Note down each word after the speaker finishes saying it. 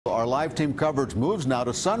our live team coverage moves now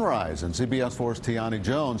to Sunrise and CBS 4's Tiani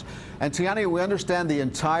Jones. And Tiani, we understand the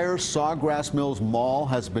entire Sawgrass Mills Mall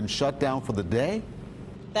has been shut down for the day?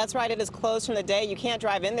 That's right. It is closed from the day. You can't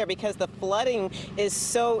drive in there because the flooding is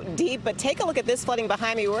so deep. But take a look at this flooding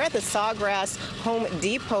behind me. We're at the Sawgrass Home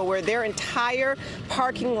Depot where their entire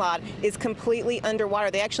parking lot is completely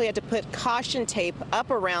underwater. They actually had to put caution tape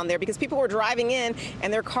up around there because people were driving in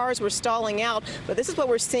and their cars were stalling out. But this is what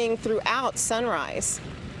we're seeing throughout Sunrise.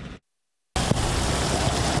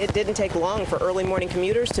 It didn't take long for early morning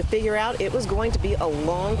commuters to figure out it was going to be a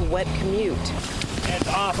long, wet commute. It's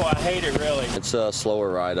awful. I hate it, really. It's a slower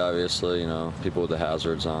ride, obviously, people with the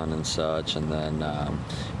hazards on and such, and then,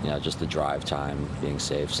 just the drive time, being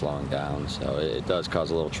safe, slowing down. So it does cause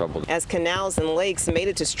a little trouble. As canals and lakes made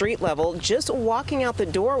it to street level, just walking out the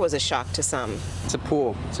door was a shock to some. It's a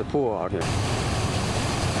pool. It's a pool out here.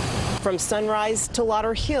 From Sunrise to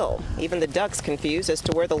Lauderhill, even the ducks confused as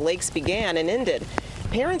to where the lakes began and ended.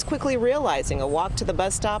 Parents quickly realizing a walk to the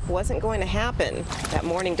bus stop wasn't going to happen. That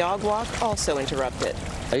morning dog walk also interrupted.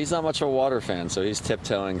 He's not much of a water fan, so he's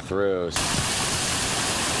tiptoeing through.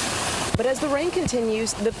 But as the rain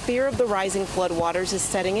continues, the fear of the rising floodwaters is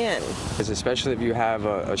setting in. Especially if you have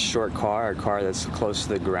a short car, a car that's close to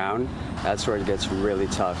the ground, that's where it gets really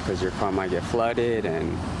tough because your car might get flooded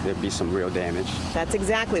and there'd be some real damage. That's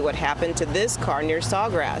exactly what happened to this car near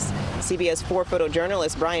Sawgrass. CBS 4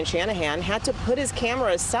 photojournalist Brian Shanahan had to put his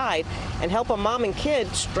camera aside and help a mom and kid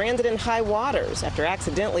stranded in high waters after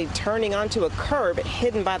accidentally turning onto a curb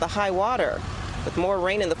hidden by the high water. With more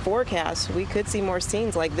rain in the forecast, we could see more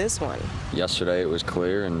scenes like this one. Yesterday it was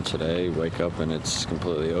clear, and today wake up and it's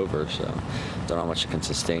completely over. So don't know how much it can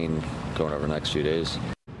sustain going over the next few days.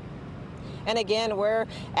 And again, we're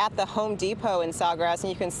at the Home Depot in Sawgrass,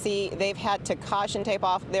 and you can see they've had to caution tape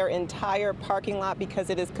off their entire parking lot because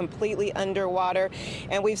it is completely underwater.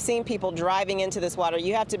 And we've seen people driving into this water.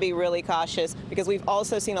 You have to be really cautious because we've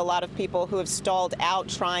also seen a lot of people who have stalled out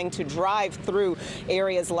trying to drive through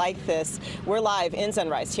areas like this. We're live in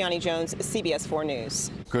Sunrise. Tiani Jones, CBS 4 News.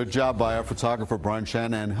 Good job by our photographer, Brian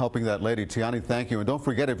Shanahan, helping that lady. Tiani, thank you. And don't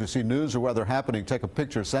forget, if you see news or weather happening, take a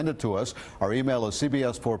picture, send it to us. Our email is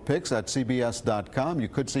cbs4pics@cbs.com. You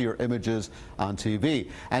could see your images on TV.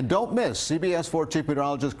 And don't miss CBS 4 Chief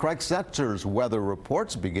Meteorologist Craig Setzer's weather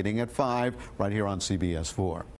reports beginning at 5 right here on CBS 4.